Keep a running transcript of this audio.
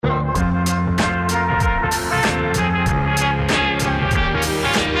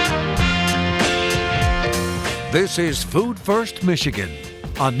This is Food First Michigan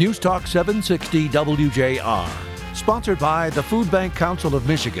on News Talk 760 WJR, sponsored by the Food Bank Council of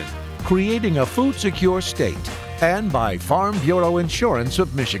Michigan, creating a food secure state, and by Farm Bureau Insurance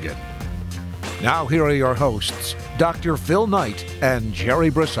of Michigan. Now here are your hosts, Dr. Phil Knight and Jerry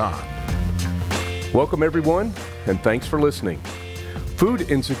Brisson. Welcome everyone, and thanks for listening. Food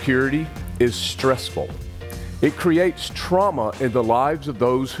insecurity is stressful. It creates trauma in the lives of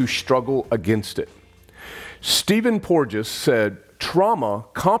those who struggle against it. Stephen Porges said, "Trauma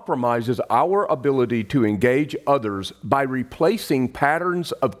compromises our ability to engage others by replacing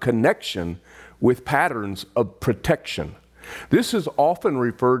patterns of connection with patterns of protection." This is often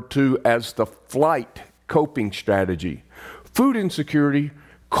referred to as the flight coping strategy. Food insecurity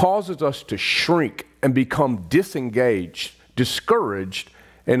causes us to shrink and become disengaged, discouraged,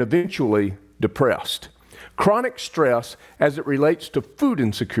 and eventually depressed. Chronic stress, as it relates to food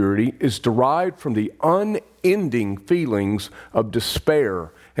insecurity, is derived from the unending feelings of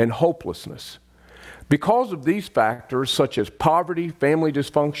despair and hopelessness. Because of these factors, such as poverty, family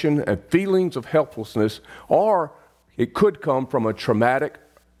dysfunction, and feelings of helplessness, or it could come from a traumatic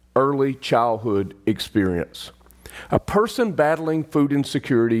early childhood experience. A person battling food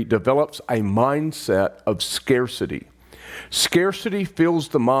insecurity develops a mindset of scarcity. Scarcity fills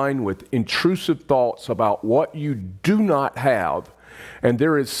the mind with intrusive thoughts about what you do not have, and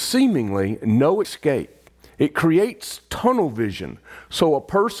there is seemingly no escape. It creates tunnel vision, so a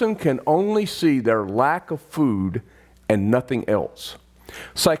person can only see their lack of food and nothing else.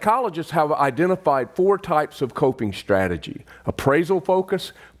 Psychologists have identified 4 types of coping strategy: appraisal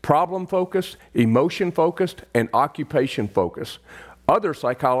focus, problem focused, emotion focused, and occupation focused. Other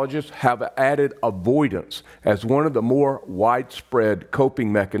psychologists have added avoidance as one of the more widespread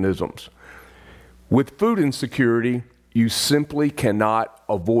coping mechanisms. With food insecurity, you simply cannot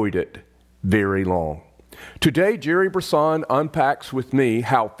avoid it very long. Today, Jerry Brisson unpacks with me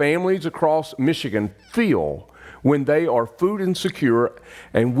how families across Michigan feel when they are food insecure,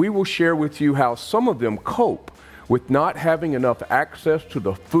 and we will share with you how some of them cope with not having enough access to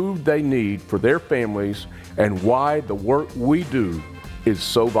the food they need for their families and why the work we do is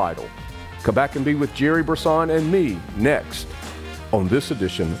so vital. Come back and be with Jerry Brisson and me next on this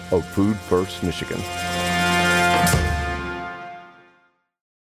edition of Food First Michigan.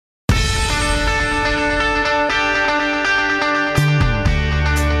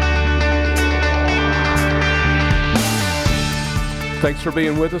 Thanks for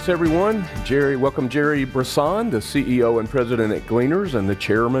being with us, everyone. Welcome Jerry Brisson, the CEO and president at Gleaners and the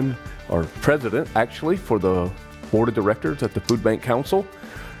chairman, or president actually, for the board of directors at the Food Bank Council.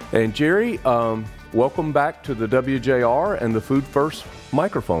 And Jerry, welcome back to the WJR and the Food First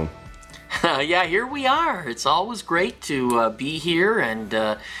microphone. Yeah, here we are. It's always great to be here, and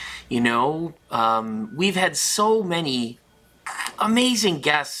we've had so many amazing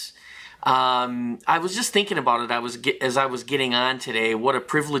guests. I was just thinking about it. As I was getting on today, what a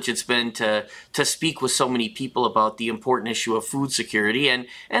privilege it's been to speak with so many people about the important issue of food security and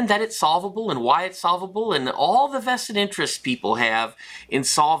that it's solvable and why it's solvable and all the vested interests people have in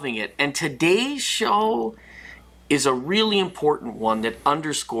solving it. And today's show is a really important one that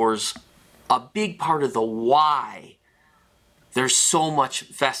underscores a big part of the why there's so much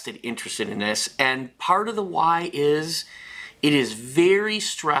vested interest in this. And part of the why is it is very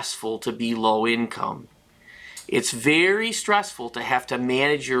stressful to be low income. It's very stressful to have to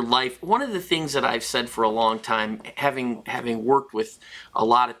manage your life. One of the things that I've said for a long time, having worked with a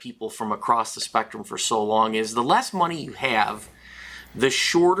lot of people from across the spectrum for so long, is the less money you have, the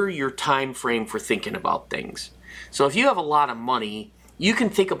shorter your time frame for thinking about things. So if you have a lot of money, you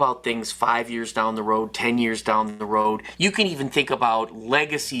can think about things 5 years down the road, 10 years down the road. You can even think about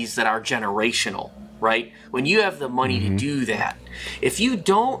legacies that are generational, right? When you have the money to do that. If you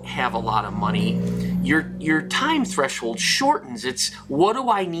don't have a lot of money, your time threshold shortens. It's what do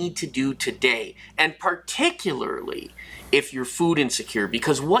I need to do today? And particularly if you're food insecure,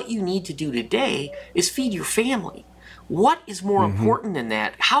 because what you need to do today is feed your family. What is more important than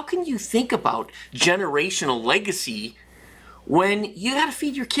that? How can you think about generational legacy when you got to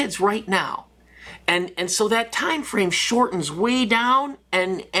feed your kids right now? And so that time frame shortens way down,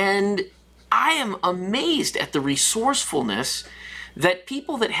 and I am amazed at the resourcefulness that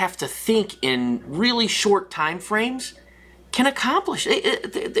people that have to think in really short time frames can accomplish.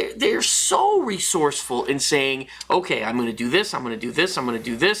 They're so resourceful in saying, okay, I'm going to do this, I'm going to do this, I'm going to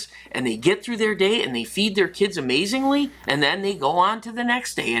do this, and they get through their day and they feed their kids amazingly, and then they go on to the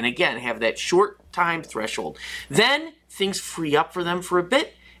next day and again have that short time threshold. Then things free up for them for a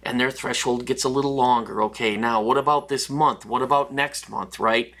bit, and their threshold gets a little longer. Okay, now what about this month? What about next month,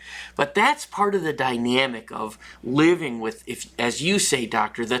 right? But that's part of the dynamic of living with, if, as you say,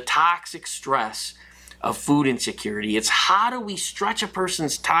 doctor, the toxic stress of food insecurity. It's how do we stretch a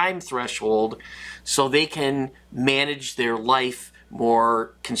person's time threshold so they can manage their life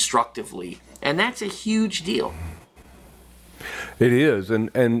more constructively. And that's a huge deal. It is,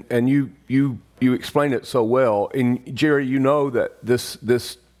 and you explain it so well. And Jerry, you know that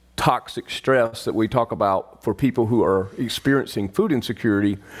this toxic stress that we talk about for people who are experiencing food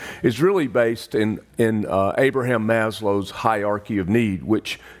insecurity is really based in Abraham Maslow's hierarchy of need,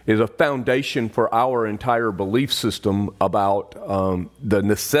 which is a foundation for our entire belief system about the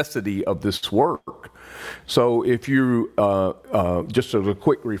necessity of this work. So if you, just as a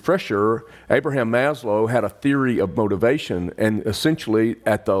quick refresher, Abraham Maslow had a theory of motivation, and essentially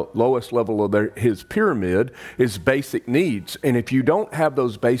at the lowest level of his pyramid is basic needs. And if you don't have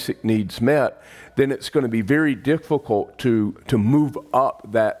those basic needs met, then it's going to be very difficult to move up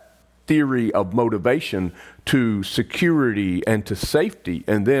that theory of motivation to security and to safety,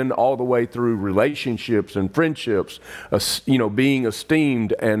 and then all the way through relationships and friendships, being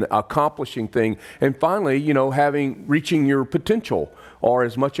esteemed and accomplishing things, and finally, reaching your potential, or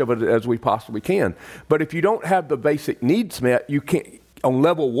as much of it as we possibly can. But if you don't have the basic needs met, you can't. On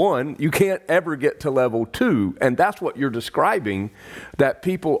level 1, you can't ever get to level 2, and that's what you're describing. That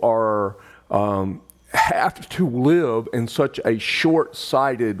people are have to live in such a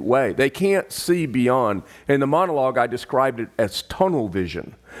short-sighted way. They can't see beyond. In the monologue, I described it as tunnel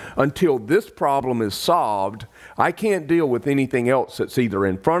vision. Until this problem is solved, I can't deal with anything else that's either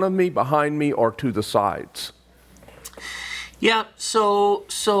in front of me, behind me, or to the sides. Yeah, so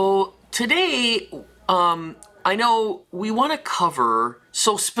today, I know we want to cover,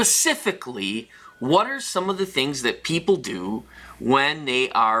 so specifically, what are some of the things that people do when they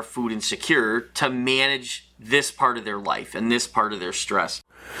are food insecure to manage this part of their life and this part of their stress?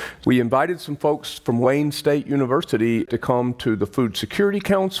 We invited some folks from Wayne State University to come to the Food Security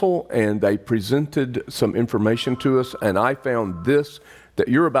Council, and they presented some information to us, and I found this that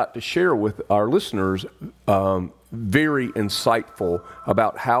you're about to share with our listeners very insightful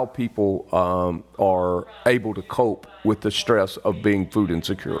about how people are able to cope with the stress of being food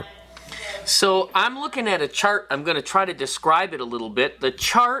insecure. So I'm looking at a chart. I'm going to try to describe it a little bit. The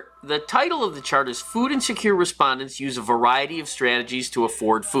title of the chart is Food Insecure Respondents Use a Variety of Strategies to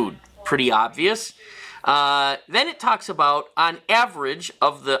Afford Food. Pretty obvious. Then it talks about, on average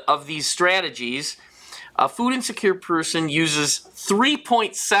of these strategies, a food insecure person uses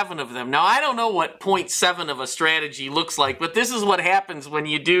 3.7 of them. Now, I don't know what 0.7 of a strategy looks like, but this is what happens when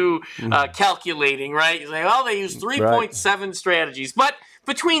you do calculating, right? You say, well, they use 3.7 strategies. But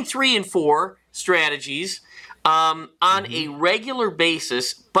between 3 and 4 strategies on a regular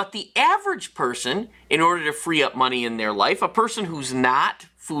basis. But the average person, in order to free up money in their life, a person who's not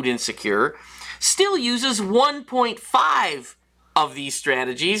food insecure, still uses 1.5 of these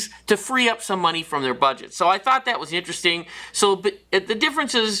strategies to free up some money from their budget. So I thought that was interesting. So but the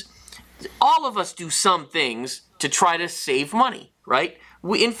difference is all of us do some things to try to save money, right?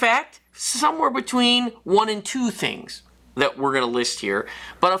 In fact, somewhere between 1 and 2 things that we're going to list here.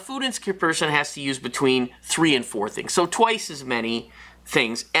 But a food insecure person has to use between 3 and 4 things. So twice as many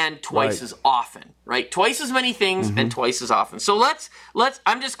things and twice as often, right? Twice as many things and twice as often. So let's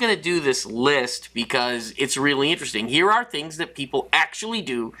I'm just going to do this list because it's really interesting. Here are things that people actually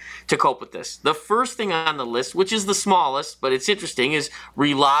do to cope with this. The first thing on the list, which is the smallest, but it's interesting, is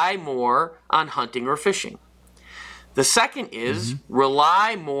rely more on hunting or fishing. The second is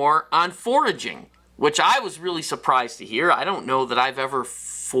rely more on foraging, which I was really surprised to hear. I don't know that I've ever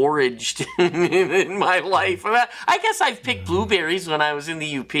foraged in my life. I guess I've picked blueberries when I was in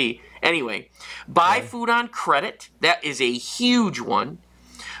the UP. Anyway, buy food on credit. That is a huge one.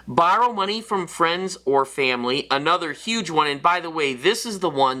 Borrow money from friends or family. Another huge one. And by the way, this is the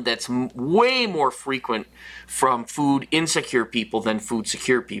one that's way more frequent from food insecure people than food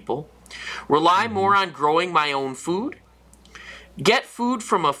secure people. Rely more on growing my own food. Get food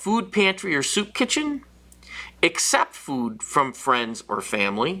from a food pantry or soup kitchen. Accept food from friends or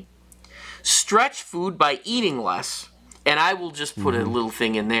family. Stretch food by eating less. And I will just put a little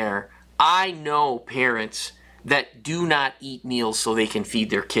thing in there. I know parents that do not eat meals so they can feed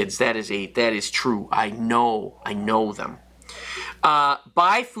their kids. That is true. I know them.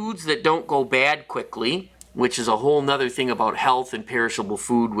 Buy foods that don't go bad quickly, which is a whole nother thing about health and perishable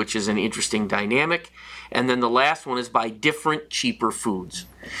food, which is an interesting dynamic. And then the last one is buy different, cheaper foods.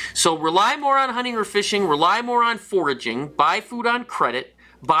 So rely more on hunting or fishing, rely more on foraging, buy food on credit,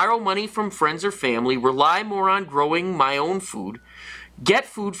 borrow money from friends or family, rely more on growing my own food, Get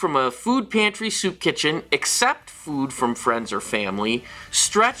food from a food pantry, soup kitchen, accept food from friends or family,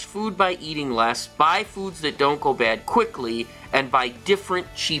 stretch food by eating less, buy foods that don't go bad quickly, and buy different,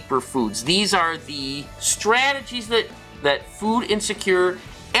 cheaper foods. These are the strategies that food insecure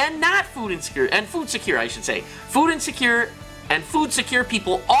and not food insecure, and food secure, I should say. Food insecure and food secure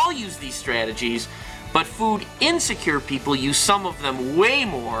people all use these strategies, but food insecure people use some of them way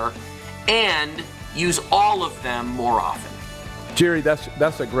more and use all of them more often. Jerry,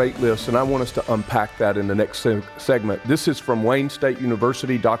 that's a great list, and I want us to unpack that in the next segment. This is from Wayne State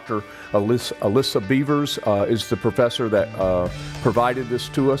University. Dr. Alyssa Beavers is the professor that provided this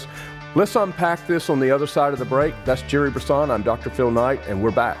to us. Let's unpack this on the other side of the break. That's Jerry Brisson. I'm Dr. Phil Knight, and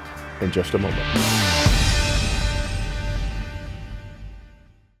we're back in just a moment.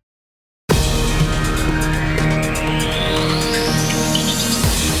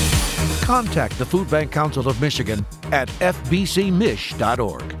 Contact the Food Bank Council of Michigan at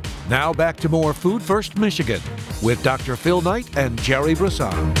fbcmich.org. Now back to more Food First Michigan with Dr. Phil Knight and Jerry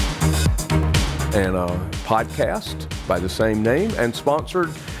Brisson. And a podcast by the same name and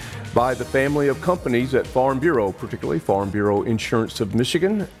sponsored by the family of companies at Farm Bureau, particularly Farm Bureau Insurance of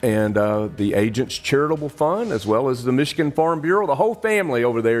Michigan and the Agents Charitable Fund, as well as the Michigan Farm Bureau. The whole family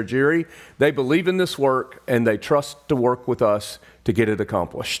over there, Jerry, they believe in this work and they trust to work with us to get it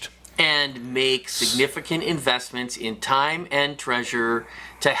accomplished. And make significant investments in time and treasure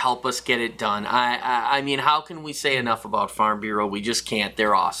to help us get it done. I mean, how can we say enough about Farm Bureau? We just can't.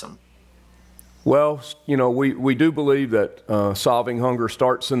 They're awesome. Well, you know, we do believe that solving hunger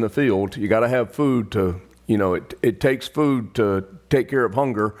starts in the field. You got to have food to, you know, it takes food to take care of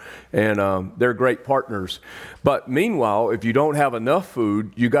hunger, and they're great partners. But meanwhile, if you don't have enough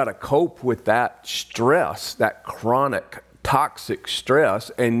food, you got to cope with that stress, that chronic toxic stress.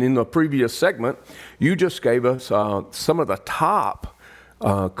 And in the previous segment, you just gave us some of the top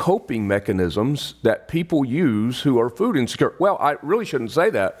coping mechanisms that people use who are food insecure. Well, I really shouldn't say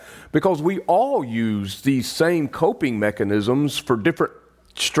that, because we all use these same coping mechanisms for different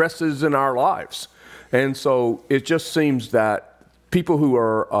stresses in our lives. And so it just seems that people who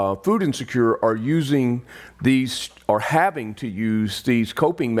are food insecure are using these, or having to use these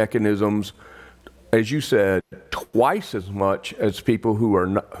coping mechanisms, as you said, twice as much as people who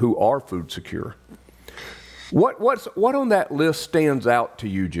are food secure. What on that list stands out to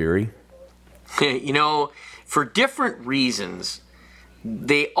you, Jerry? You know, for different reasons,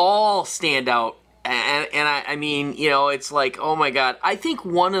 they all stand out. And I mean, you know, it's like, oh my God. I think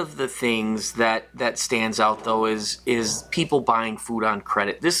one of the things that stands out, though, is people buying food on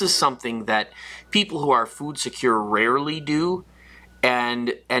credit. This is something that people who are food secure rarely do.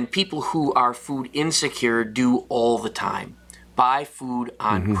 And people who are food insecure do all the time. Buy food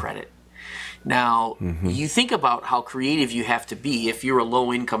on credit. Now, you think about how creative you have to be if you're a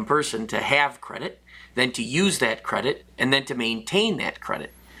low-income person to have credit, then to use that credit, and then to maintain that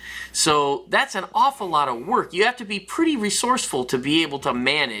credit. So that's an awful lot of work. You have to be pretty resourceful to be able to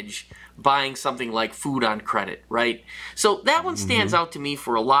manage buying something like food on credit, right? So that one stands out to me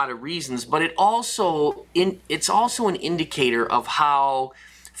for a lot of reasons, but it's also an indicator of how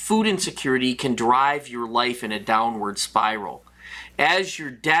food insecurity can drive your life in a downward spiral. As your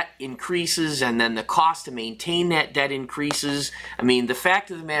debt increases and then the cost to maintain that debt increases, I mean, the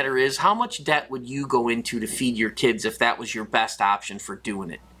fact of the matter is, how much debt would you go into to feed your kids if that was your best option for doing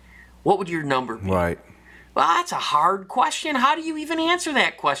it? What would your number be? Right. Well, that's a hard question. How do you even answer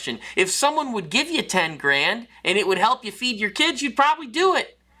that question? If someone would give you $10,000 and it would help you feed your kids, you'd probably do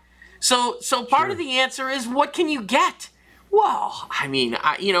it. So part of the answer is, what can you get? Well, I mean,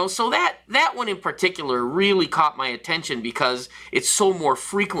 so that one in particular really caught my attention because it's so more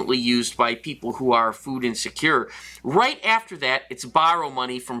frequently used by people who are food insecure. Right after that, it's borrow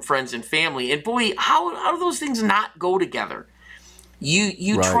money from friends and family. And boy, how do those things not go together?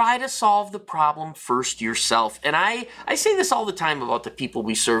 You right. Try to solve the problem first yourself. And I say this all the time about the people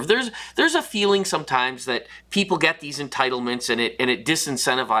we serve. There's a feeling sometimes that people get these entitlements and it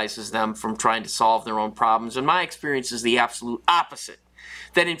disincentivizes them from trying to solve their own problems. And my experience is the absolute opposite.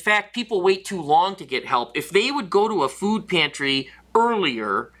 That in fact, people wait too long to get help. If they would go to a food pantry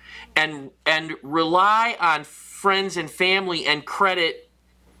earlier and rely on friends and family and credit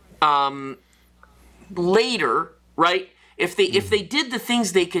later, right? If they did the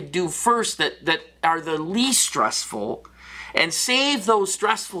things they could do first that are the least stressful and save those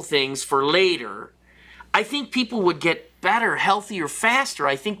stressful things for later, I think people would get better, healthier, faster.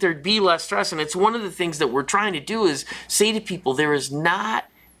 I think there'd be less stress. And it's one of the things that we're trying to do is say to people, there is not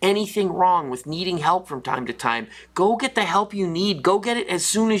anything wrong with needing help from time to time, go get the help you need. Go get it as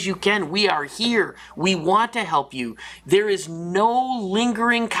soon as you can. We are here. We want to help you. There is no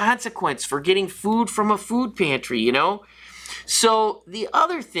lingering consequence for getting food from a food pantry, you know? So the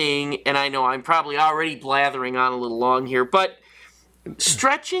other thing, and I know I'm probably already blathering on a little long here, but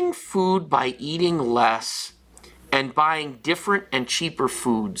stretching food by eating less and buying different and cheaper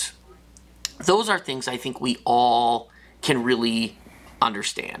foods, those are things I think we all can really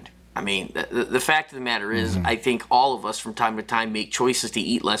understand. I mean, the fact of the matter is, I think all of us from time to time make choices to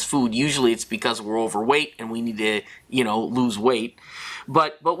eat less food. Usually it's because we're overweight and we need to, lose weight.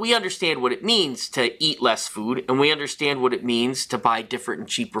 But we understand what it means to eat less food, and we understand what it means to buy different and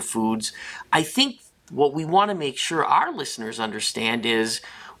cheaper foods. I think what we want to make sure our listeners understand is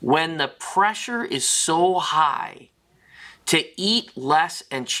when the pressure is so high to eat less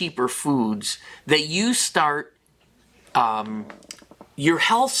and cheaper foods that you start, your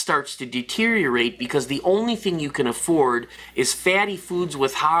health starts to deteriorate because the only thing you can afford is fatty foods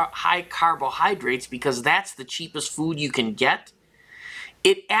with high carbohydrates because that's the cheapest food you can get.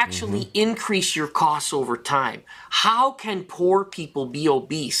 It actually increases your costs over time. How can poor people be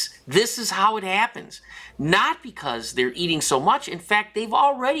obese? This is how it happens. Not because they're eating so much. In fact, they've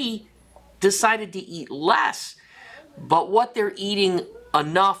already decided to eat less. But what they're eating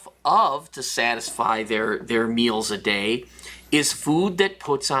enough of to satisfy their meals a day is food that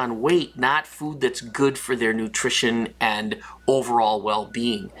puts on weight, not food that's good for their nutrition and overall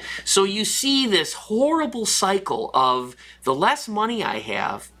well-being. So you see this horrible cycle of the less money I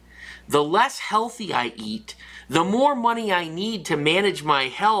have, the less healthy I eat, the more money I need to manage my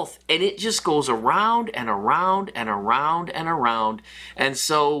health, and it just goes around and around and around and around. And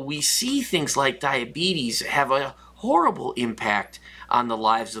so we see things like diabetes have a horrible impact on the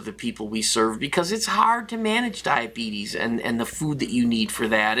lives of the people we serve because it's hard to manage diabetes and the food that you need for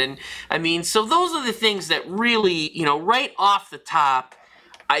that. And I mean, so those are the things that really, right off the top,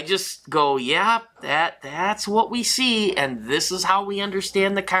 I just go, yeah, that's what we see, and this is how we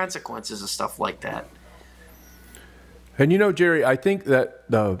understand the consequences of stuff like that. And Jerry, I think that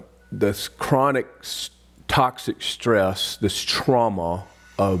this chronic toxic stress, this trauma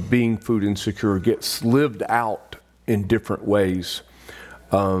of being food insecure gets lived out in different ways.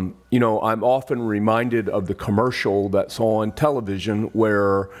 I'm often reminded of the commercial that's on television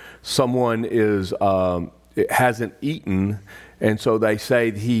where someone hasn't eaten, and so they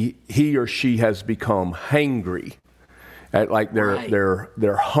say he or she has become hangry,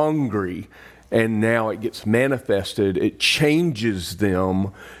 they're hungry, and now it gets manifested. It changes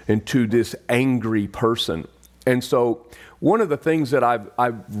them into this angry person, and so. One of the things that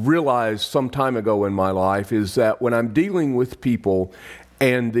I've realized some time ago in my life is that when I'm dealing with people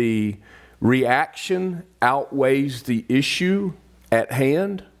and the reaction outweighs the issue at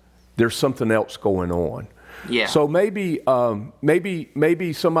hand, there's something else going on. Yeah. So maybe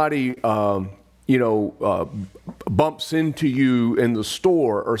somebody bumps into you in the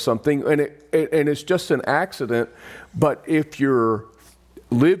store or something, and it's just an accident. But if you're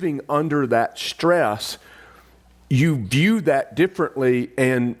living under that stress, you view that differently,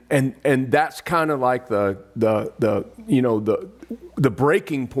 and that's kind of like the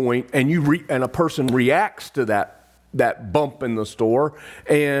breaking point, and a person reacts to that bump in the store,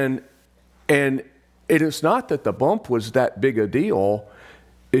 and it is not that the bump was that big a deal.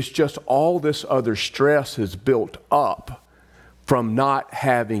 It's just all this other stress has built up from not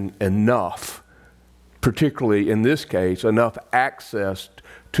having enough, particularly in this case, enough access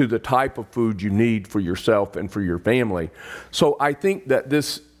to the type of food you need for yourself and for your family. So I think that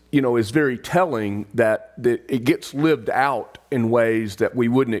this, is very telling that it gets lived out in ways that we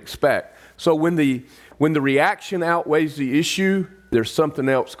wouldn't expect. So when the reaction outweighs the issue, there's something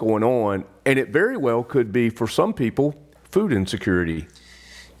else going on, and it very well could be, for some people, food insecurity.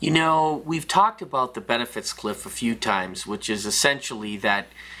 We've talked about the benefits cliff a few times, which is essentially that,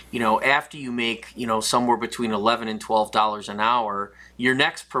 after you make, somewhere between $11 and $12 an hour, your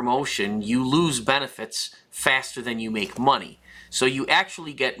next promotion, you lose benefits faster than you make money. So you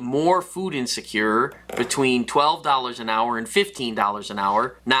actually get more food insecure between $12 an hour and $15 an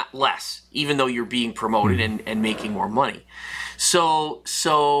hour, not less, even though you're being promoted and making more money. So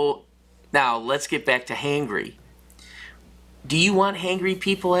now let's get back to hangry. Do you want hangry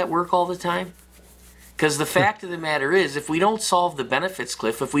people at work all the time? Because the fact of the matter is, if we don't solve the benefits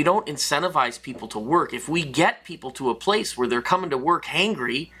cliff, if we don't incentivize people to work, if we get people to a place where they're coming to work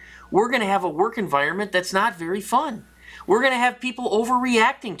hangry, we're going to have a work environment that's not very fun. We're going to have people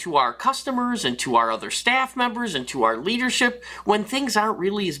overreacting to our customers and to our other staff members and to our leadership when things aren't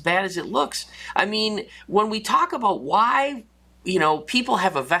really as bad as it looks. I mean, when we talk about why people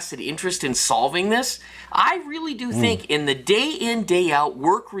have a vested interest in solving this. I really do think in the day in, day out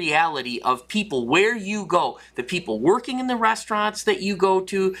work reality of people where you go, the people working in the restaurants that you go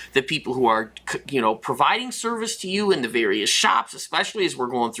to, the people who are, providing service to you in the various shops, especially as we're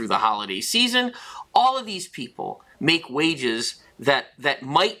going through the holiday season, all of these people make wages that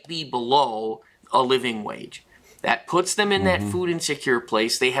might be below a living wage. That puts them in that food insecure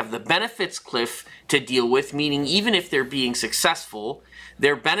place. They have the benefits cliff to deal with, meaning even if they're being successful,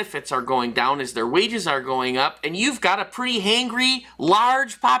 their benefits are going down as their wages are going up, and you've got a pretty hangry,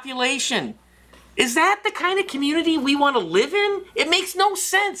 large population. Is that the kind of community we want to live in? It makes no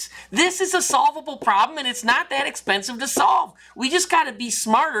sense. This is a solvable problem, and it's not that expensive to solve. We just got to be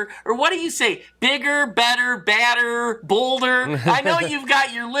smarter, or what do you say? Bigger, better, badder, bolder? I know you've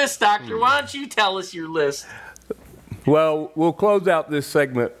got your list, Doctor. Why don't you tell us your list? Well, we'll close out this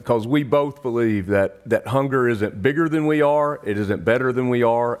segment because we both believe that hunger isn't bigger than we are, it isn't better than we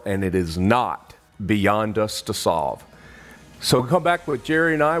are, and it is not beyond us to solve. So we'll come back with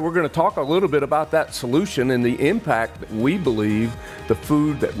Jerry and I. We're going to talk a little bit about that solution and the impact that we believe the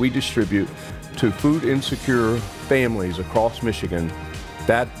food that we distribute to food insecure families across Michigan,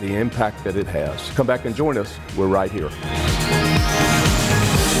 the impact that it has. Come back and join us. We're right here.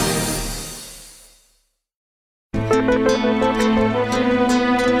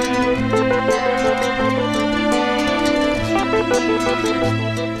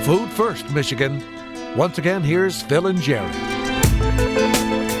 Food First, Michigan. Once again, here's Phil and Jerry.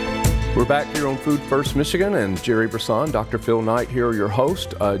 We're back here on Food First Michigan, and Jerry Brisson, Dr. Phil Knight here, your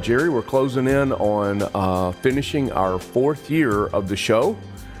host. Jerry, we're closing in on finishing our 4th year of the show,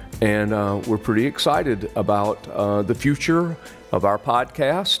 and we're pretty excited about the future of our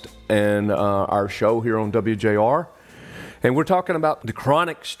podcast and our show here on WJR. And we're talking about the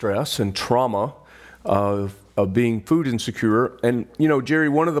chronic stress and trauma of being food insecure. And, Jerry,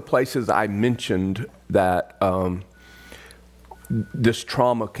 one of the places I mentioned that this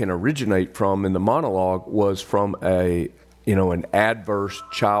trauma can originate from in the monologue was from an adverse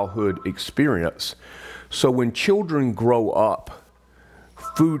childhood experience. So when children grow up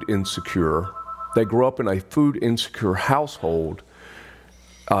food insecure, they grow up in a food insecure household,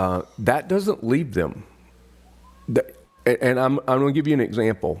 that doesn't leave them. And I'm going to give you an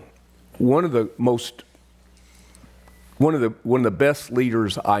example. One of the best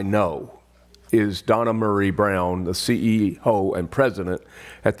leaders I know is Donna Murray Brown, the CEO and president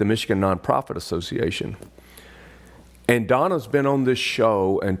at the Michigan Nonprofit Association. And Donna's been on this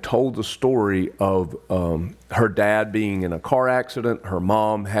show and told the story of her dad being in a car accident, her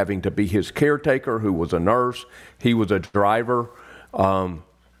mom having to be his caretaker, who was a nurse, he was a driver.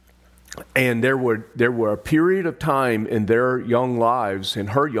 And there were a period of time in their young lives, in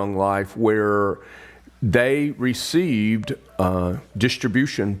her young life, where they received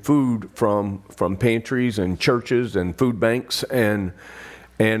distribution food from pantries and churches and food banks, and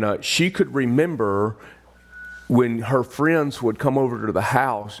she could remember when her friends would come over to the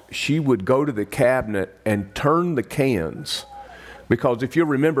house, she would go to the cabinet and turn the cans, because if you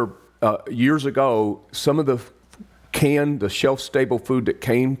remember years ago, some of the shelf-stable food that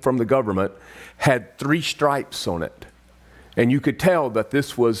came from the government had 3 stripes on it. And you could tell that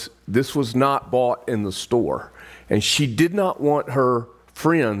this was not bought in the store. And she did not want her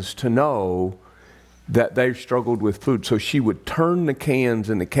friends to know that they struggled with food. So she would turn the cans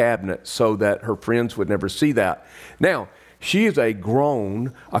in the cabinet so that her friends would never see that. Now, she is a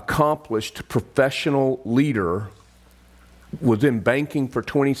grown, accomplished, professional leader, was in banking for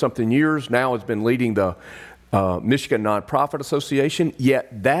 20-something years, now has been leading the Michigan Nonprofit Association,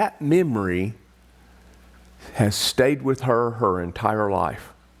 yet that memory has stayed with her entire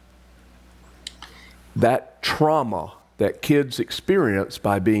life. That trauma that kids experience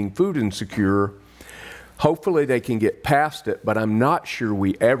by being food insecure, hopefully they can get past it, but I'm not sure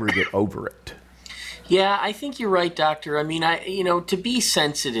we ever get over it. Yeah, I think you're right, Doctor. I mean, to be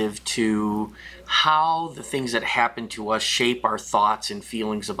sensitive to how the things that happen to us shape our thoughts and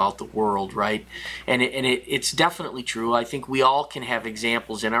feelings about the world, right? And it's definitely true. I think we all can have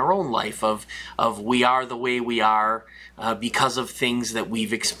examples in our own life of we are the way we are because of things that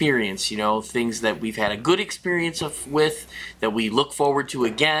we've experienced, things that we've had a good experience with that we look forward to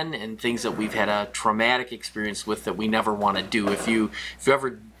again, and things that we've had a traumatic experience with that we never want to do. If you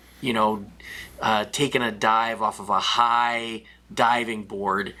ever taken a dive off of a high diving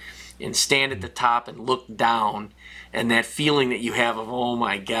board and stand at the top and look down, and that feeling that you have of, oh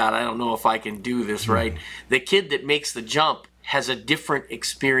my God, I don't know if I can do this, right? The kid that makes the jump has a different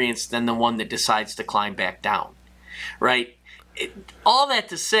experience than the one that decides to climb back down, right? all that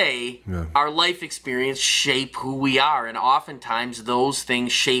to say, our life experience shape who we are, and oftentimes those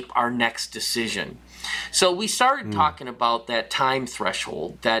things shape our next decision. So we started talking about that time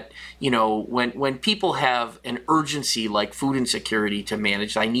threshold, that, when people have an urgency like food insecurity to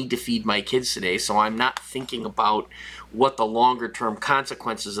manage, I need to feed my kids today, so I'm not thinking about what the longer term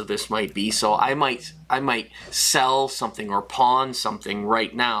consequences of this might be. So I might sell something or pawn something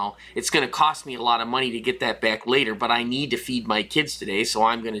right now. It's going to cost me a lot of money to get that back later, but I need to feed my kids today, so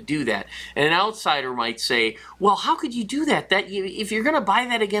I'm going to do that. And an outsider might say, well, how could you do that? If you're going to buy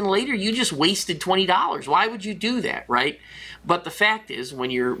that again later, you just wasted $20. Why would you do that, right? But the fact is,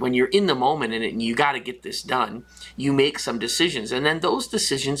 when you're in the moment and you got to get this done, you make some decisions, and then those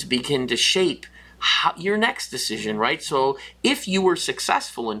decisions begin to shape your next decision, right? So if you were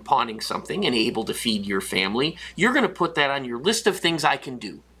successful in pawning something and able to feed your family, you're going to put that on your list of things I can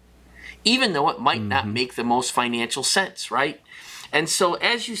do, even though it might not make the most financial sense, right? And so,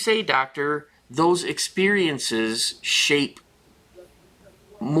 as you say, Doctor, those experiences shape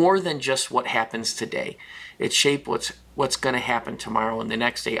more than just what happens today. It shapes what's going to happen tomorrow and the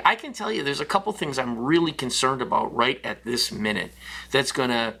next day. I can tell you there's a couple things I'm really concerned about right at this minute that's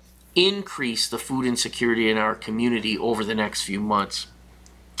going to increase the food insecurity in our community over the next few months.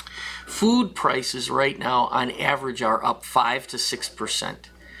 Food prices right now on average are up 5 to 6%.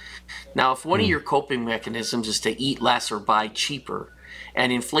 Now, if one of your coping mechanisms is to eat less or buy cheaper,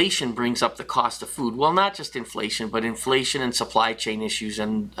 and inflation brings up the cost of food, well, not just inflation, but inflation and supply chain issues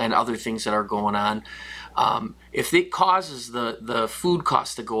and other things that are going on, if it causes the food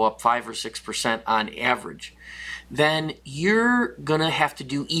cost to go up 5 or 6% on average, then you're going to have to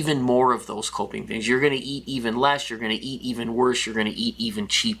do even more of those coping things. You're going to eat even less, you're going to eat even worse, you're going to eat even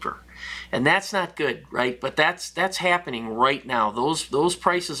cheaper. And that's not good, right? But that's happening right now. Those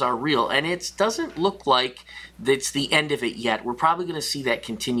prices are real, and it doesn't look like it's the end of it yet. We're probably going to see that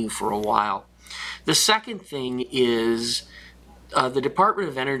continue for a while. The second thing is the Department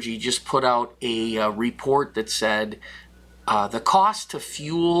of Energy just put out a report that said the cost to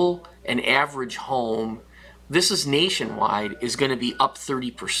fuel an average home, this is nationwide, is going to be up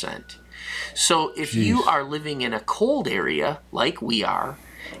 30%. So if you are living in a cold area like we are,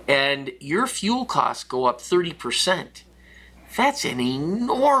 and your fuel costs go up 30%, that's an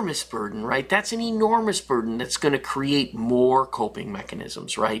enormous burden, right? That's an enormous burden that's going to create more coping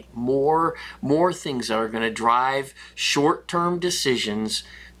mechanisms, right? More things that are going to drive short-term decisions,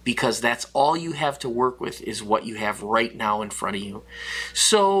 because that's all you have to work with is what you have right now in front of you.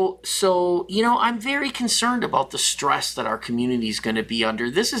 So I'm very concerned about the stress that our community is going to be under.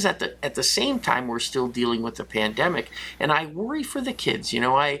 This is at the same time we're still dealing with the pandemic, and I worry for the kids.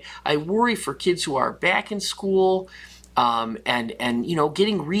 I worry for kids who are back in school, and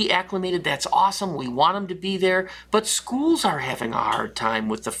getting reacclimated. That's awesome. We want them to be there, but schools are having a hard time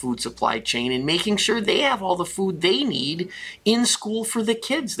with the food supply chain and making sure they have all the food they need in school for the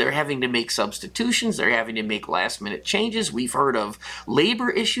kids. They're having to make substitutions. They're having to make last-minute changes. We've heard of labor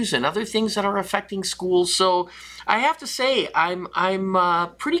issues and other things that are affecting schools. So I have to say, I'm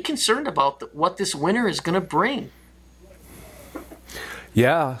pretty concerned about what this winter is going to bring.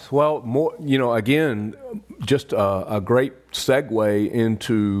 Yeah, well, more, again, just a great segue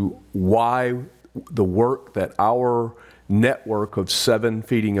into why the work that our network of 7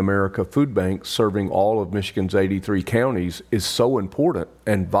 Feeding America food banks serving all of Michigan's 83 counties is so important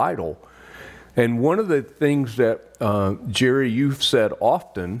and vital. And one of the things that, Jerry, you've said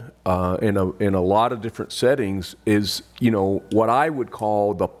often in a lot of different settings is, what I would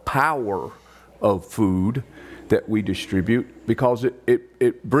call the power of food that we distribute, because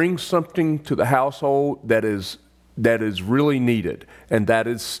it brings something to the household that is really needed, and that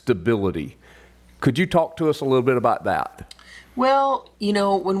is stability. Could you talk to us a little bit about that? Well,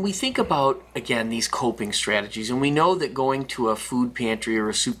 when we think about, again, these coping strategies, and we know that going to a food pantry or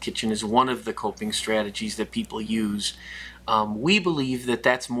a soup kitchen is one of the coping strategies that people use, we believe that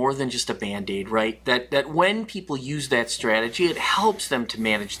that's more than just a Band-Aid, right? That when people use that strategy, it helps them to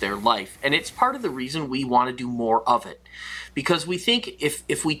manage their life. And it's part of the reason we want to do more of it. Because we think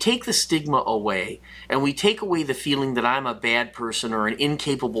if we take the stigma away and we take away the feeling that I'm a bad person or an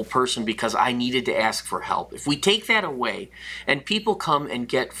incapable person because I needed to ask for help, if we take that away and people come and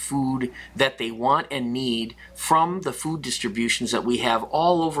get food that they want and need from the food distributions that we have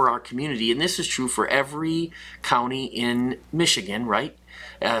all over our community, and this is true for every county in Michigan, right?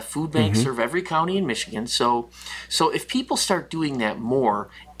 Food banks serve every county in Michigan. So if people start doing that more,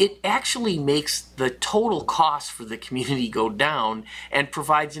 it actually makes the total cost for the community go down and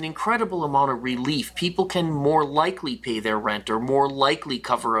provides an incredible amount of relief. People can more likely pay their rent or more likely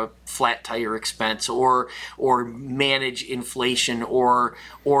cover a flat tire expense or manage inflation or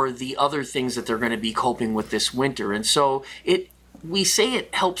the other things that they're going to be coping with this winter. And so we say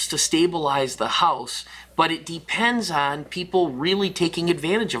it helps to stabilize the house, but it depends on people really taking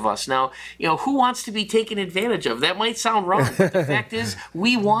advantage of us. Now, who wants to be taken advantage of? That might sound wrong, but the fact is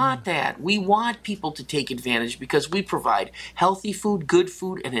we want that. We want people to take advantage because we provide healthy food, good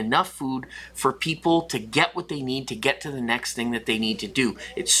food, and enough food for people to get what they need to get to the next thing that they need to do.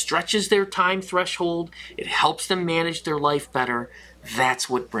 It stretches their time threshold. It helps them manage their life better. That's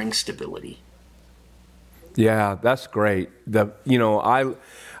what brings stability. Yeah, that's great. I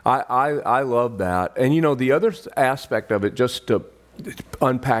love that. And the other aspect of it, just to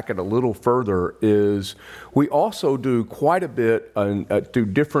unpack it a little further, is we also do quite a bit through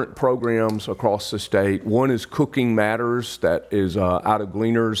different programs across the state. One is Cooking Matters, that is out of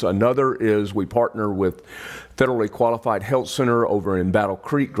Gleaners. Another is we partner with Federally Qualified Health Center over in Battle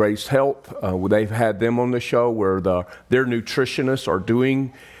Creek, Grace Health. They've had them on the show where their nutritionists are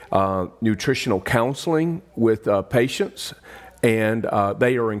doing nutritional counseling with patients, and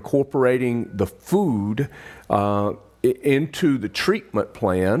they are incorporating the food into the treatment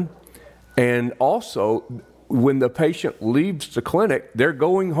plan. And also, when the patient leaves the clinic, they're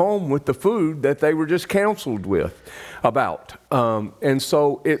going home with the food that they were just counseled about. And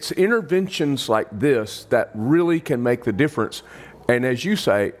so it's interventions like this that really can make the difference. And as you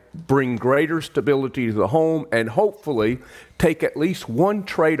say, bring greater stability to the home and hopefully take at least one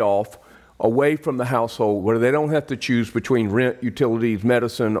trade-off away from the household where they don't have to choose between rent, utilities,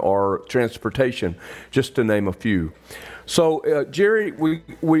 medicine, or transportation, just to name a few. So, Jerry,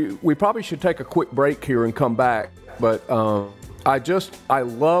 we probably should take a quick break here and come back. But I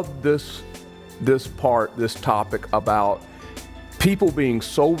love this topic about people being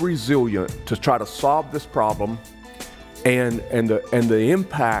so resilient to try to solve this problem. And the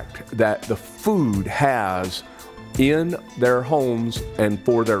impact that the food has in their homes and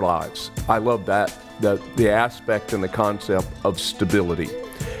for their lives. I love that, the aspect and the concept of stability.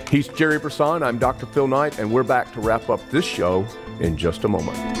 He's Jerry Brisson, I'm Dr. Phil Knight, and we're back to wrap up this show in just a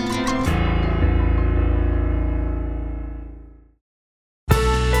moment.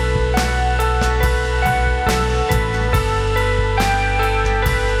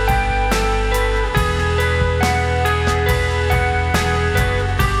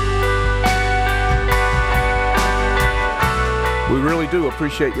 Do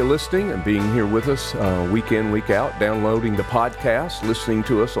appreciate you listening and being here with us week in, week out, downloading the podcast, listening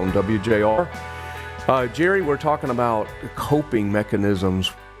to us on WJR. Jerry, we're talking about coping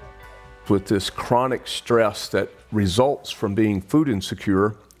mechanisms with this chronic stress that results from being food insecure.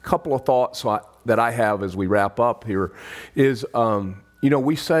 A couple of thoughts that I have as we wrap up here is,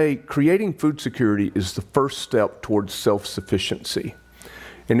 we say creating food security is the first step towards self-sufficiency.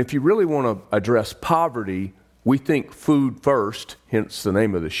 And if you really want to address poverty, we think food first, hence the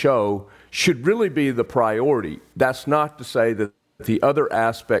name of the show, should really be the priority. That's not to say that the other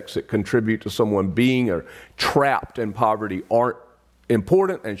aspects that contribute to someone being trapped in poverty aren't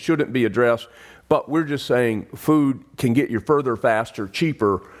important and shouldn't be addressed, but we're just saying food can get you further, faster,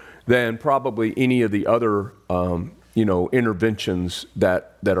 cheaper than probably any of the other interventions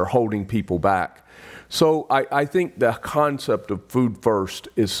that are holding people back. So I think the concept of food first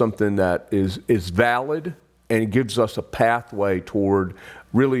is something that is valid and gives us a pathway toward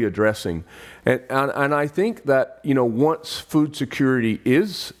really addressing. And I think that, once food security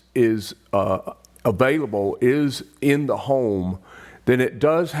is available, is in the home, then it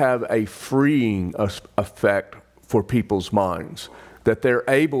does have a freeing effect for people's minds, that they're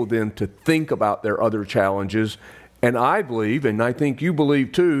able then to think about their other challenges. And I believe, and I think you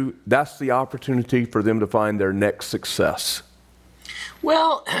believe too, that's the opportunity for them to find their next success.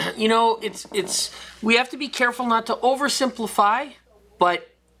 Well, we have to be careful not to oversimplify, but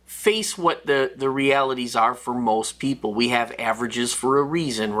face what the realities are for most people. We have averages for a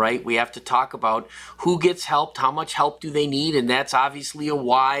reason, right? We have to talk about who gets helped, how much help do they need, and that's obviously a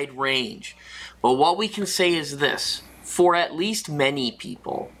wide range. But what we can say is this: for at least many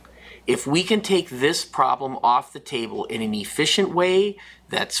people, if we can take this problem off the table in an efficient way,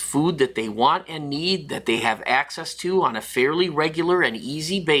 that's food that they want and need, that they have access to on a fairly regular and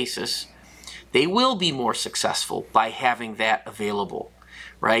easy basis, they will be more successful by having that available,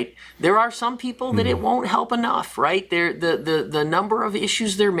 right? There are some people that it won't help enough, right? The number of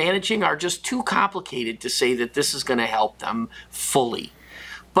issues they're managing are just too complicated to say that this is going to help them fully.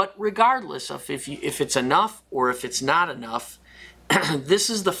 But regardless of if it's enough or if it's not enough, this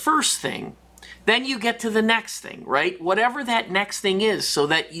is the first thing. Then you get to the next thing, right? Whatever that next thing is, so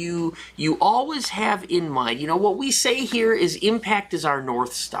that you always have in mind. You know, what we say here is impact is our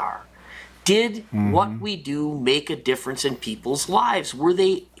North Star. Did what we do make a difference in people's lives?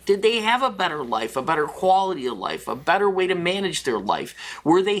 Did they have a better life, a better quality of life, a better way to manage their life?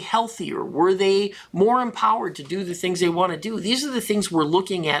 Were they healthier? Were they more empowered to do the things they want to do? These are the things we're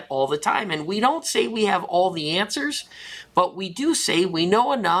looking at all the time. And we don't say we have all the answers, but we do say we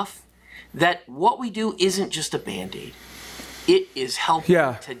know enough that what we do isn't just a Band-Aid. It is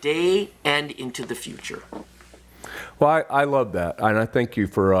helping today and into the future. Well, I love that. And I thank you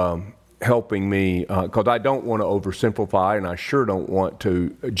for helping me, because I don't want to oversimplify, and I sure don't want to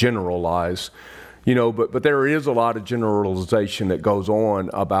generalize, you know, but there is a lot of generalization that goes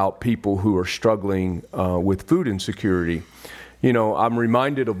on about people who are struggling with food insecurity. You know, I'm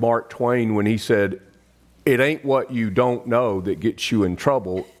reminded of Mark Twain when he said, "It ain't what you don't know that gets you in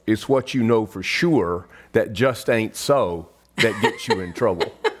trouble, it's what you know for sure that just ain't so that gets you in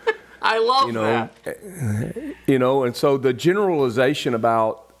trouble." I love that. You know, and so the generalization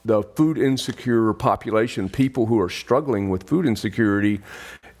about the food insecure population, people who are struggling with food insecurity,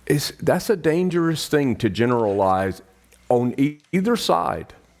 that's a dangerous thing to generalize on either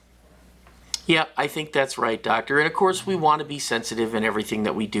side. Yeah, I think that's right, Doctor. And of course, we want to be sensitive in everything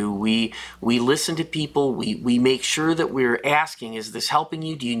that we do. We listen to people. We make sure that we're asking, is this helping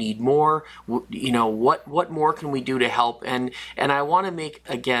you? Do you need more? You know, what more can we do to help? And I want to make,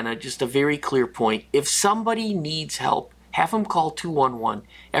 again, just a very clear point. If somebody needs help, have them call 211.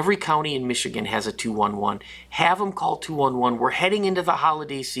 Every county in Michigan has a 211. Have them call 211. We're heading into the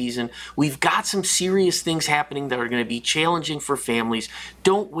holiday season. We've got some serious things happening that are going to be challenging for families.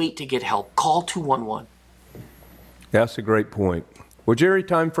 Don't wait to get help. Call 211. That's a great point. Well, Jerry,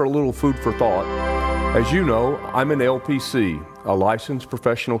 time for a little food for thought. As you know, I'm an LPC, a licensed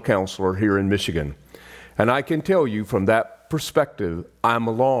professional counselor here in Michigan. And I can tell you from that perspective, I'm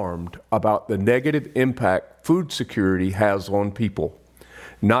alarmed about the negative impact food security has on people,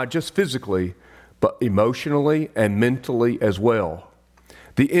 not just physically, but emotionally and mentally as well.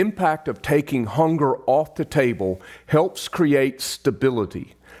 The impact of taking hunger off the table helps create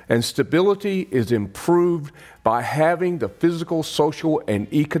stability, and stability is improved by having the physical, social,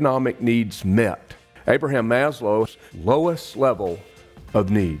 and economic needs met. Abraham Maslow's lowest level of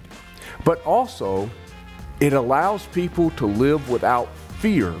need. But also, it allows people to live without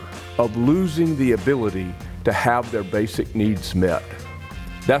fear of losing the ability to have their basic needs met.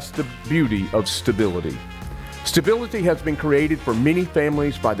 That's the beauty of stability. Stability has been created for many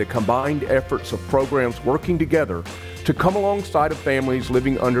families by the combined efforts of programs working together to come alongside of families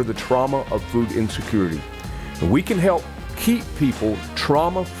living under the trauma of food insecurity. And we can help keep people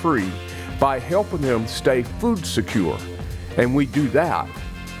trauma-free by helping them stay food secure. And we do that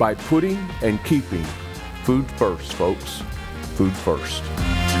by putting and keeping food first, folks. Food first.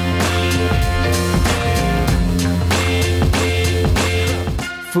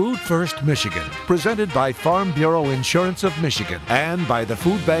 Food First Michigan, presented by Farm Bureau Insurance of Michigan and by the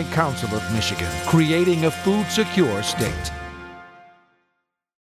Food Bank Council of Michigan, creating a food secure state.